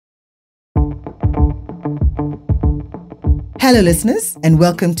Hello, listeners, and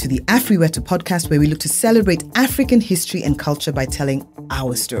welcome to the AfriWetu podcast, where we look to celebrate African history and culture by telling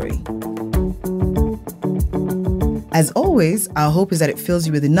our story. As always, our hope is that it fills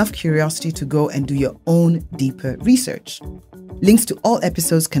you with enough curiosity to go and do your own deeper research. Links to all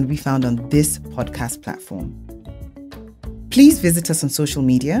episodes can be found on this podcast platform. Please visit us on social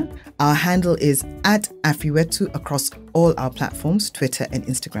media. Our handle is @AfriWetu across all our platforms, Twitter and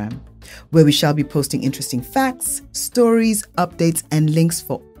Instagram, where we shall be posting interesting facts, stories, updates, and links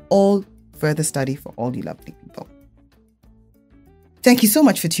for all further study for all you lovely people. Thank you so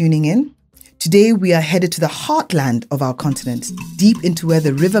much for tuning in. Today, we are headed to the heartland of our continent, deep into where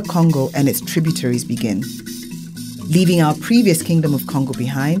the River Congo and its tributaries begin. Leaving our previous kingdom of Congo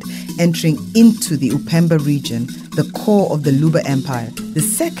behind, entering into the Upemba region, the core of the LUBA Empire, the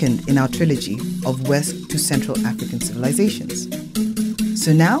second in our trilogy of West to Central African Civilisations.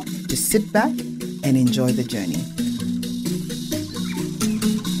 So now, just sit back and enjoy the journey.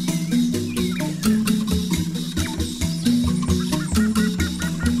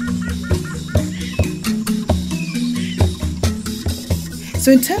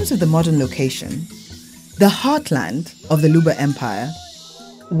 So in terms of the modern location, the heartland of the LUBA Empire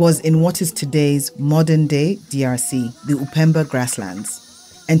was in what is today's modern-day DRC, the Upemba grasslands.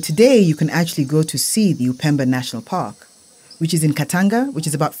 And today you can actually go to see the Upemba National Park, which is in Katanga, which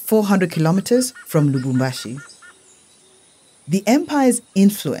is about 400 kilometers from Lubumbashi. The empire's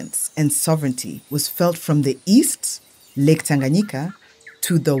influence and sovereignty was felt from the east, Lake Tanganyika,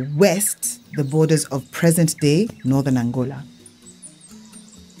 to the west, the borders of present-day northern Angola.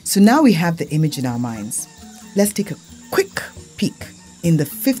 So now we have the image in our minds. Let's take a quick peek in the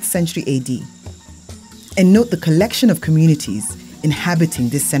 5th century AD and note the collection of communities inhabiting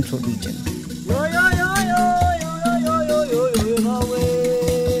this central region.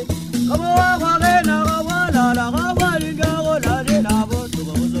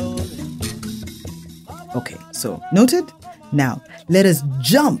 Okay, so noted? Now, let us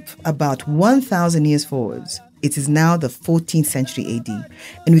jump about 1,000 years forwards. It is now the 14th century AD,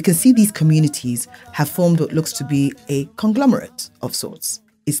 and we can see these communities have formed what looks to be a conglomerate of sorts.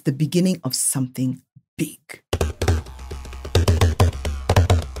 It's the beginning of something big.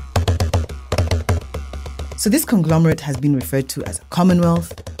 So this conglomerate has been referred to as a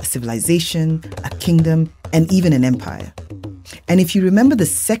commonwealth, a civilization, a kingdom, and even an empire. And if you remember the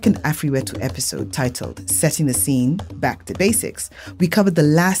second AfriWetu episode titled Setting the Scene, Back to Basics, we covered the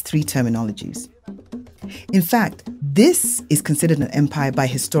last three terminologies. In fact, this is considered an empire by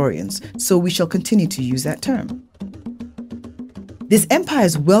historians, so we shall continue to use that term. This empire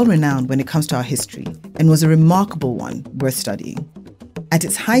is well renowned when it comes to our history and was a remarkable one worth studying. At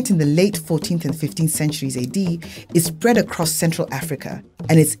its height in the late 14th and 15th centuries AD, it spread across Central Africa,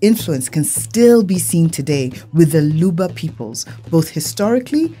 and its influence can still be seen today with the Luba peoples, both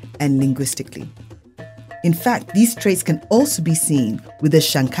historically and linguistically. In fact, these traits can also be seen with the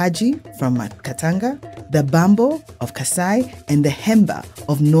Shankaji from Katanga, the Bambo of Kasai, and the Hemba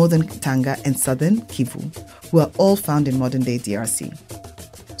of northern Katanga and southern Kivu, who are all found in modern-day DRC.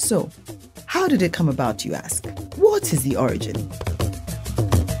 So, how did it come about, you ask? What is the origin?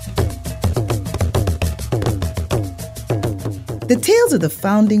 The tales of the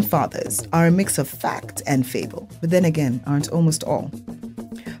founding fathers are a mix of fact and fable, but then again, aren't almost all.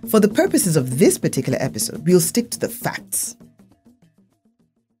 For the purposes of this particular episode, we'll stick to the facts.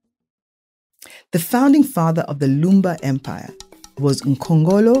 The founding father of the LUBA Empire was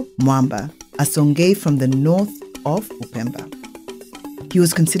Nkongolo Mwamba, a Songhai from the north of Upemba. He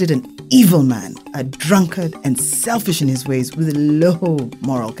was considered an evil man, a drunkard, and selfish in his ways with a low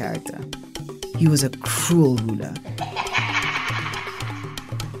moral character. He was a cruel ruler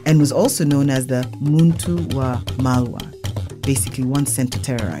and was also known as the Muntu wa Malwa, basically one sent to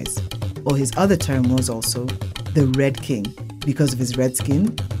terrorize. Or his other term was also the Red King, because of his red skin,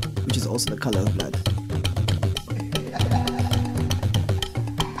 which is also the color of blood.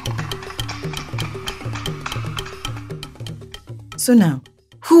 So now,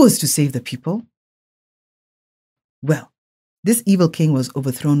 who was to save the people? Well, this evil king was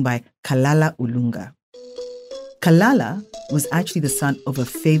overthrown by Kalala Ulunga. Kalala was actually the son of a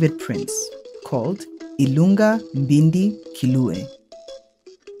favored prince called Ilunga Mbindi Kilue.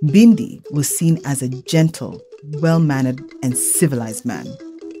 Mbindi was seen as a gentle, well-mannered, and civilized man.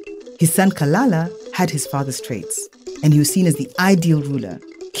 His son Kalala had his father's traits, and he was seen as the ideal ruler,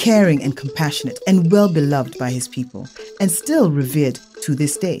 caring and compassionate, and well-beloved by his people, and still revered to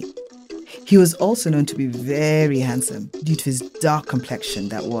this day. He was also known to be very handsome due to his dark complexion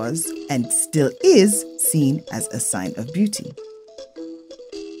that was, and still is, seen as a sign of beauty.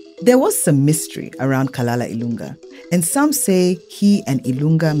 There was some mystery around Kalala Ilunga, And some say he and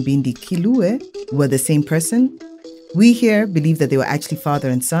Ilunga Mbindi Kilue were the same person. We here believe that they were actually father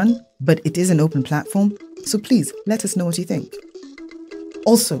and son, but it is an open platform, so please let us know what you think.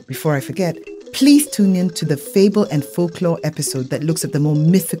 Also, before I forget, please tune in to the Fable and Folklore episode that looks at the more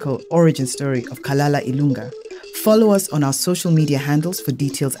mythical origin story of Kalala Ilunga. Follow us on our social media handles for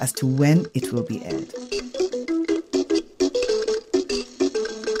details as to when it will be aired.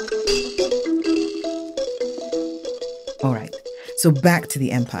 All right, so back to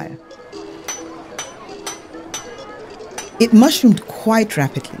the empire. It mushroomed quite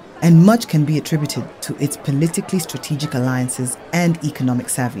rapidly, and much can be attributed to its politically strategic alliances and economic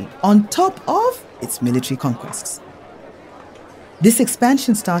savvy, on top of its military conquests. This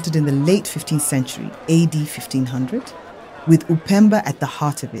expansion started in the late 15th century, AD 1500, with Upemba at the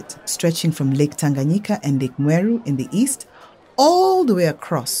heart of it, stretching from Lake Tanganyika and Lake Mweru in the east, all the way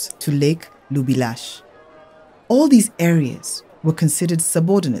across to Lake Lubilash. All these areas were considered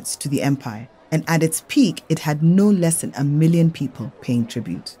subordinates to the empire, and at its peak, it had no less than 1 million people paying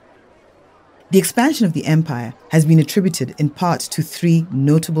tribute. The expansion of the empire has been attributed in part to 3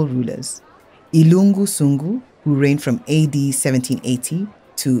 notable rulers: Ilungu Sungu, who reigned from AD 1780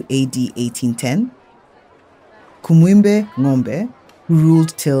 to AD 1810, Kumwimbe Ngombe, who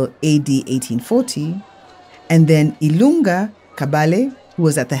ruled till AD 1840, and then Ilunga Kabale, who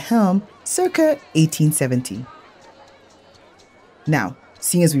was at the helm circa 1870. Now,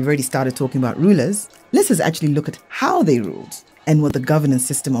 seeing as we've already started talking about rulers, let's just actually look at how they ruled and what the governance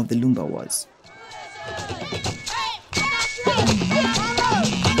system of the Lumba was.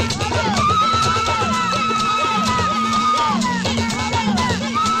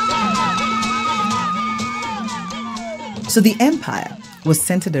 So the empire was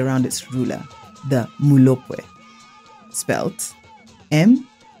centered around its ruler, the Muloba, spelt M-U-L-O-P-W-E,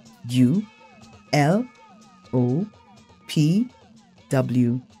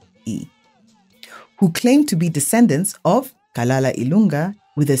 who claimed to be descendants of Kalala Ilunga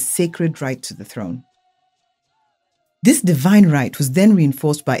with a sacred right to the throne. This divine right was then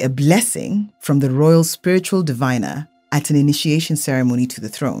reinforced by a blessing from the royal spiritual diviner at an initiation ceremony to the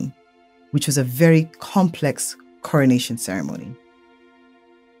throne, which was a very complex coronation ceremony.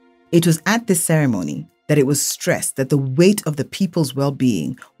 It was at this ceremony that it was stressed that the weight of the people's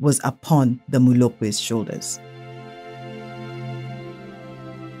well-being was upon the Muloba's shoulders.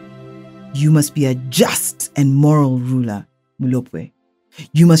 You must be a just and moral ruler, Muloba.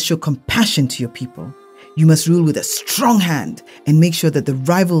 You must show compassion to your people. You must rule with a strong hand and make sure that the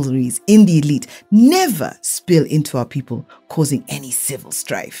rivalries in the elite never spill into our people, causing any civil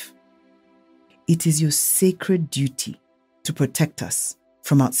strife. It is your sacred duty to protect us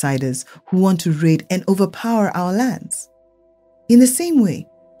from outsiders who want to raid and overpower our lands. In the same way,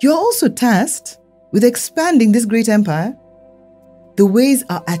 you're also tasked with expanding this great empire. The ways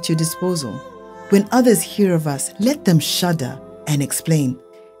are at your disposal. When others hear of us, let them shudder and exclaim,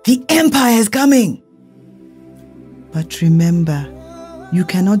 "The empire is coming!" But remember, you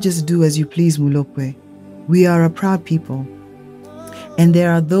cannot just do as you please, Muloba. We are a proud people. And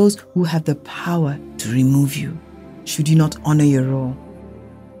there are those who have the power to remove you, should you not honor your role.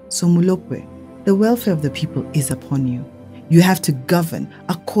 So Muloba, the welfare of the people is upon you. You have to govern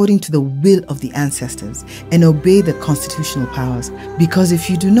according to the will of the ancestors and obey the constitutional powers, because if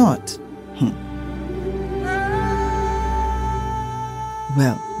you do not,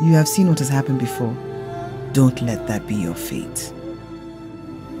 well, you have seen what has happened before. Don't let that be your fate.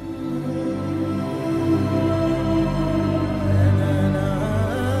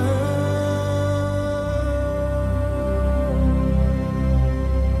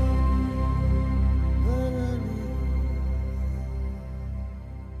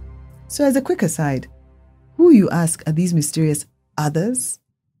 So as a quick aside, who, you ask, are these mysterious others?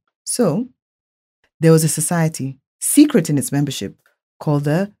 So, there was a society, secret in its membership, called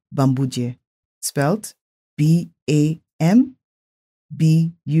the Bambudye, spelt B-A-M-B-U-D-Y-E.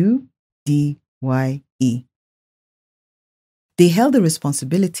 They held the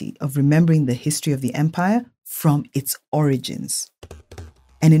responsibility of remembering the history of the empire from its origins.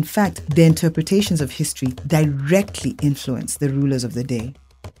 And in fact, their interpretations of history directly influenced the rulers of the day.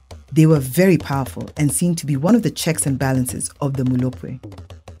 They were very powerful and seemed to be one of the checks and balances of the Muloba.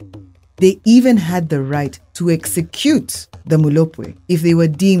 They even had the right to execute the Muloba if they were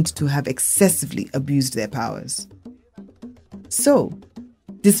deemed to have excessively abused their powers. So,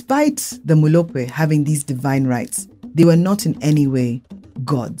 despite the Muloba having these divine rights, they were not in any way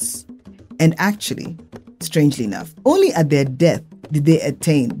gods. And actually, strangely enough, only at their death did they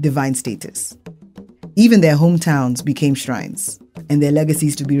attain divine status. Even their hometowns became shrines, and their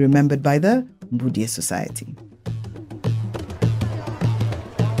legacies to be remembered by the Mbudye society.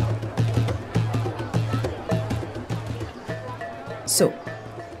 So,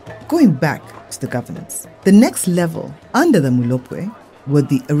 going back to the governance, the next level under the Mulopwe were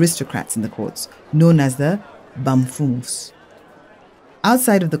the aristocrats in the courts, known as the Bamfumus.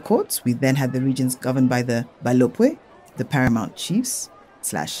 Outside of the courts, we then had the regions governed by the Balopwe, the paramount chiefs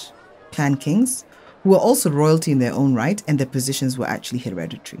 / clan kings, who were also royalty in their own right, and their positions were actually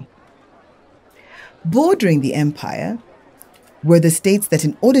hereditary. Bordering the empire were the states that,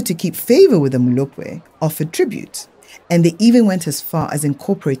 in order to keep favor with the Mulopwe, offered tribute, and they even went as far as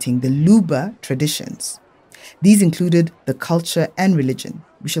incorporating the LUBA traditions. These included the culture and religion.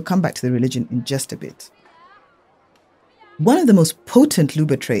 We shall come back to the religion in just a bit. One of the most potent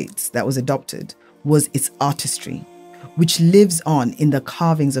LUBA traits that was adopted was its artistry, which lives on in the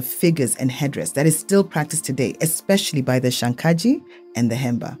carvings of figures and headdress that is still practiced today, especially by the Shankaji and the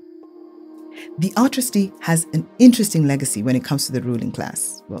Hemba. The artistry has an interesting legacy when it comes to the ruling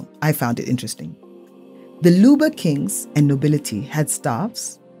class. Well, I found it interesting. The LUBA kings and nobility had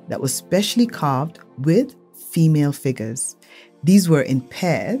staffs that were specially carved with female figures. These were in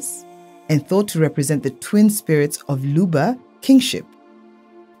pairs and thought to represent the twin spirits of LUBA kingship.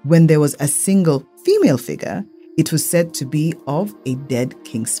 When there was a single female figure, it was said to be of a dead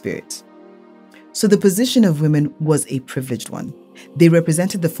king spirit. So the position of women was a privileged one. They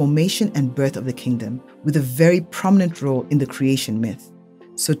represented the formation and birth of the kingdom, with a very prominent role in the creation myth.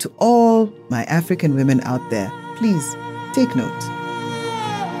 So to all my African women out there, please take note.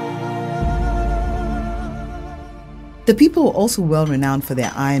 The people were also well renowned for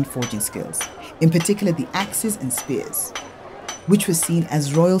their iron forging skills, in particular the axes and spears, which were seen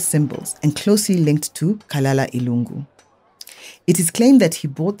as royal symbols and closely linked to Kalala Ilungu. It is claimed that he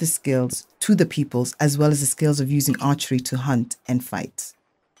brought the skills to the peoples, as well as the skills of using archery to hunt and fight.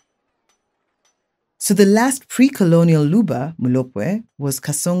 So the last pre-colonial LUBA Mulopwe was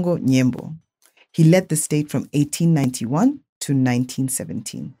Kasongo Nyembo. He led the state from 1891 to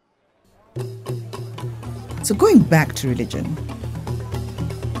 1917. So going back to religion,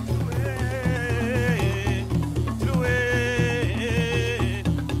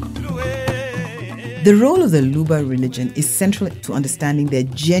 the role of the LUBA religion is central to understanding their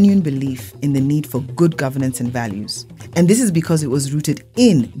genuine belief in the need for good governance and values. And this is because it was rooted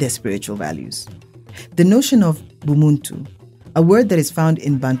in their spiritual values. The notion of bumuntu, a word that is found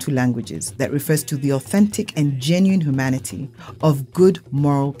in Bantu languages that refers to the authentic and genuine humanity of good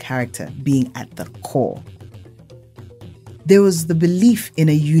moral character being at the core. There was the belief in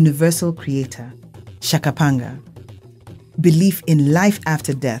a universal creator, Shakapanga, belief in life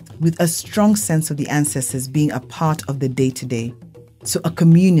after death with a strong sense of the ancestors being a part of the day-to-day, so a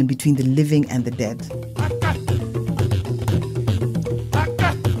communion between the living and the dead.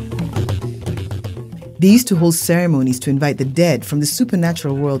 They used to hold ceremonies to invite the dead from the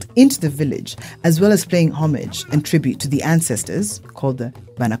supernatural world into the village, as well as paying homage and tribute to the ancestors, called the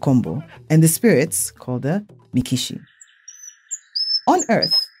Banakombo, and the spirits, called the Mikishi. On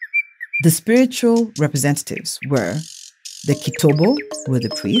earth, the spiritual representatives were the Kitobo, were the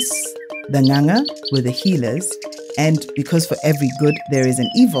priests, the Nganga were the healers, and because for every good there is an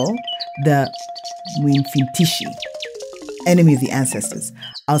evil, the Mwinfintishi, enemy of the ancestors.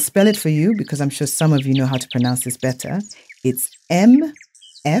 I'll spell it for you because I'm sure some of you know how to pronounce this better. It's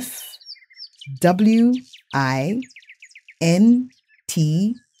MFWINTSHI.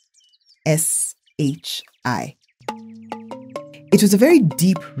 It was a very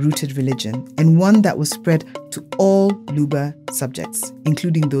deep-rooted religion and one that was spread to all LUBA subjects,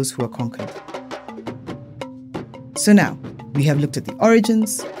 including those who were conquered. So now, we have looked at the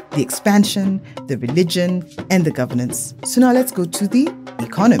origins, the expansion, the religion, and the governance. So now let's go to the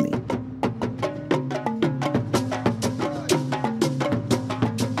economy.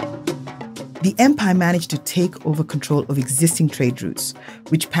 The empire managed to take over control of existing trade routes,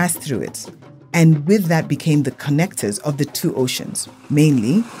 which passed through it, and with that became the connectors of the two oceans,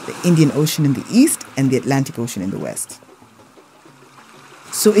 mainly the Indian Ocean in the east and the Atlantic Ocean in the west.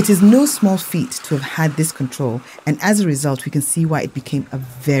 So it is no small feat to have had this control, and as a result, we can see why it became a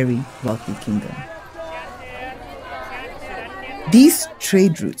very wealthy kingdom. These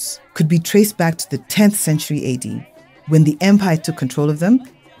trade routes could be traced back to the 10th century AD. When the empire took control of them,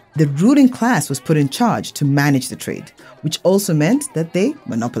 the ruling class was put in charge to manage the trade, which also meant that they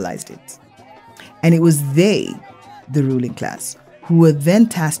monopolized it. And it was they, the ruling class, who were then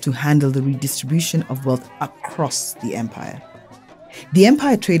tasked to handle the redistribution of wealth across the empire. The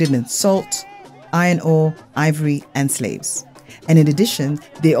empire traded in salt, iron ore, ivory, and slaves. And in addition,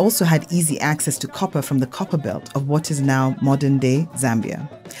 they also had easy access to copper from the copper belt of what is now modern-day Zambia,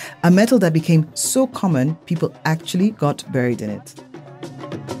 a metal that became so common people actually got buried in it.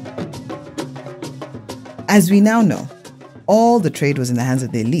 As we now know, all the trade was in the hands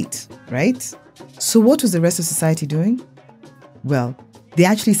of the elite, right? So what was the rest of society doing? Well, they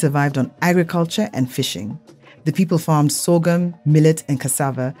actually survived on agriculture and fishing. The people farmed sorghum, millet, and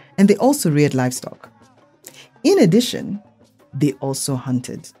cassava, and they also reared livestock. In addition, they also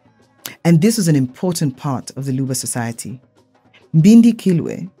hunted. And this was an important part of the LUBA society. Mbindi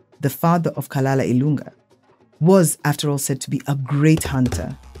Kilwe, the father of Kalala Ilunga, was, after all, said to be a great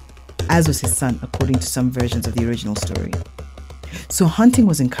hunter, as was his son, according to some versions of the original story. So hunting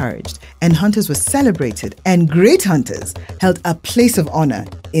was encouraged, and hunters were celebrated, and great hunters held a place of honor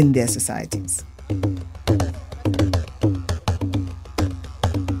in their societies.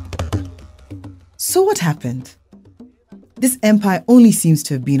 So what happened? This empire only seems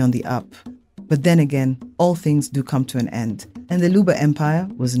to have been on the up. But then again, all things do come to an end, and the LUBA Empire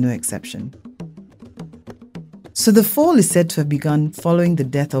was no exception. So the fall is said to have begun following the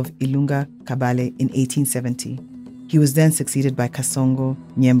death of Ilunga Kabale in 1870. He was then succeeded by Kasongo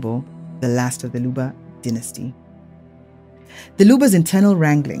Nyembo, the last of the LUBA dynasty. The LUBA's internal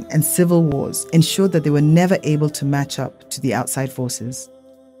wrangling and civil wars ensured that they were never able to match up to the outside forces.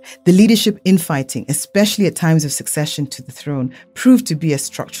 The leadership infighting, especially at times of succession to the throne, proved to be a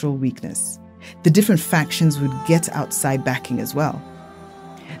structural weakness. The different factions would get outside backing as well.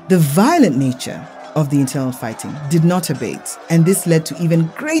 The violent nature of the internal fighting did not abate, and this led to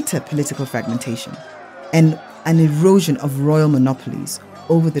even greater political fragmentation and an erosion of royal monopolies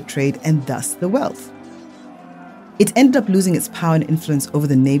over the trade and thus the wealth. It ended up losing its power and influence over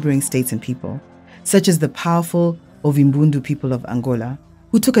the neighboring states and people, such as the powerful Ovimbundu people of Angola,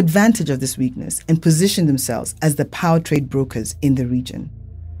 who took advantage of this weakness and positioned themselves as the power trade brokers in the region.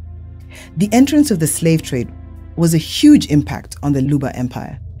 The entrance of the slave trade was a huge impact on the LUBA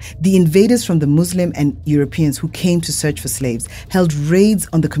Empire. The invaders from the Muslim and Europeans who came to search for slaves held raids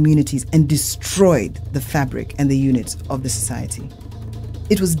on the communities and destroyed the fabric and the units of the society.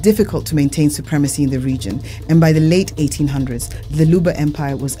 It was difficult to maintain supremacy in the region, and by the late 1800s, the LUBA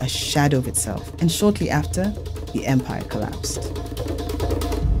Empire was a shadow of itself, and shortly after, the empire collapsed.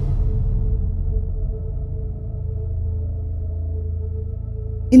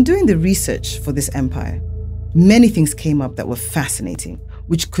 In doing the research for this empire, many things came up that were fascinating,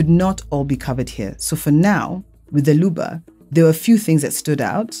 which could not all be covered here. So for now, with the LUBA, there were a few things that stood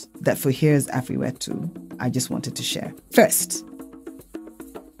out that for Here's AfriWetu, I just wanted to share. First,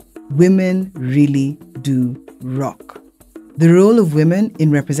 women really do rock. The role of women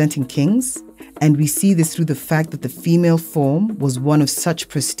in representing kings, and we see this through the fact that the female form was one of such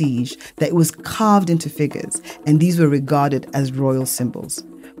prestige that it was carved into figures, and these were regarded as royal symbols,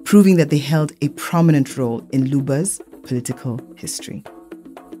 proving that they held a prominent role in LUBA's political history.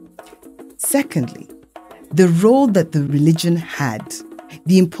 Secondly, the role that the religion had,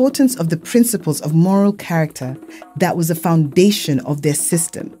 the importance of the principles of moral character that was the foundation of their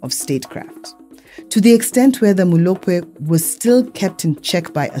system of statecraft, to the extent where the Muloba was still kept in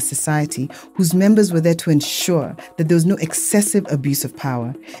check by a society whose members were there to ensure that there was no excessive abuse of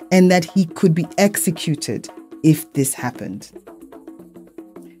power and that he could be executed if this happened.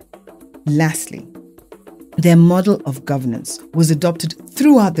 Lastly, their model of governance was adopted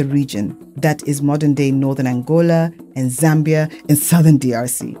throughout the region, that is modern-day northern Angola and Zambia and southern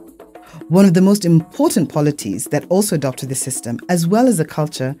DRC. One of the most important polities that also adopted the system, as well as the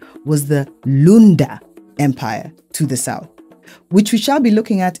culture, was the LUNDA Empire to the south, which we shall be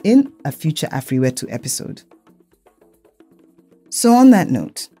looking at in a future AfriWetu episode. So on that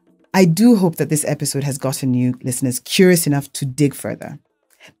note, I do hope that this episode has gotten you listeners curious enough to dig further.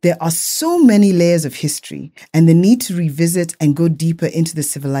 There are so many layers of history, and the need to revisit and go deeper into the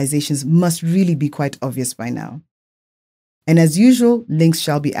civilizations must really be quite obvious by now. And as usual, links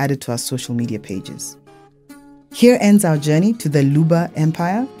shall be added to our social media pages. Here ends our journey to the LUBA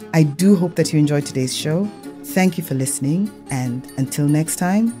Empire. I do hope that you enjoyed today's show. Thank you for listening, and until next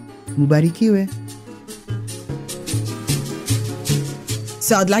time, Mubarikiwe.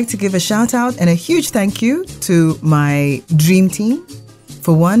 So I'd like to give a shout out and a huge thank you to my dream team.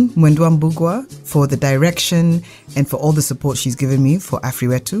 For one, Mwendwa Mbugua for the direction and for all the support she's given me for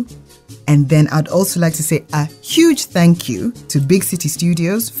AfriWetu. And then I'd also like to say a huge thank you to Big City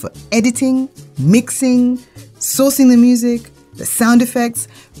Studios for editing, mixing, sourcing the music, the sound effects,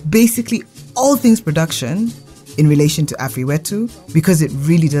 basically all things production in relation to AfriWetu, because it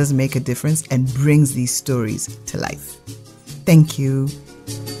really does make a difference and brings these stories to life. Thank you.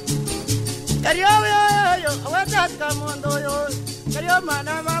 Kariyo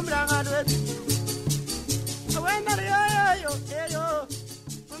mana mambranga dwetu. Awenda yo.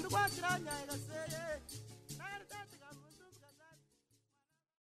 Mundu kwa kiranya